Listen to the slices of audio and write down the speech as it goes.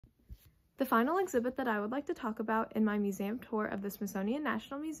The final exhibit that I would like to talk about in my museum tour of the Smithsonian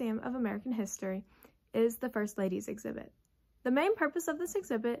National Museum of American History is the First Ladies exhibit. The main purpose of this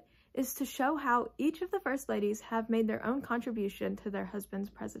exhibit is to show how each of the First Ladies have made their own contribution to their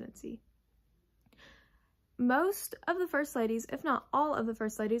husband's presidency. Most of the First Ladies, if not all of the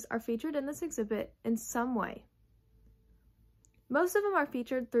First Ladies, are featured in this exhibit in some way. Most of them are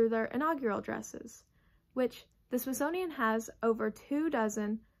featured through their inaugural dresses, which the Smithsonian has over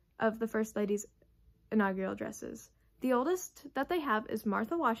 24 of the First Lady's inaugural dresses. The oldest that they have is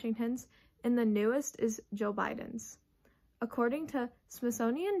Martha Washington's, and the newest is Jill Biden's. According to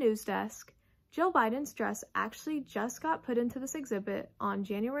Smithsonian News Desk, Jill Biden's dress actually just got put into this exhibit on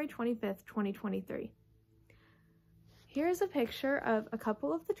January 25th, 2023. Here is a picture of a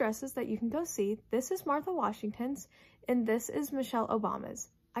couple of the dresses that you can go see. This is Martha Washington's, and this is Michelle Obama's.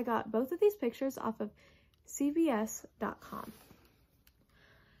 I got both of these pictures off of CBS.com.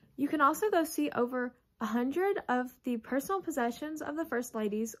 You can also go see over 100 of the personal possessions of the First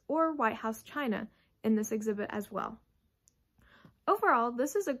Ladies or White House china in this exhibit as well. Overall,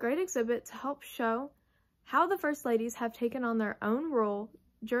 this is a great exhibit to help show how the First Ladies have taken on their own role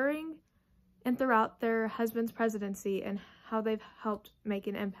during and throughout their husband's presidency and how they've helped make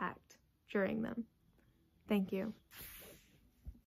an impact during them. Thank you.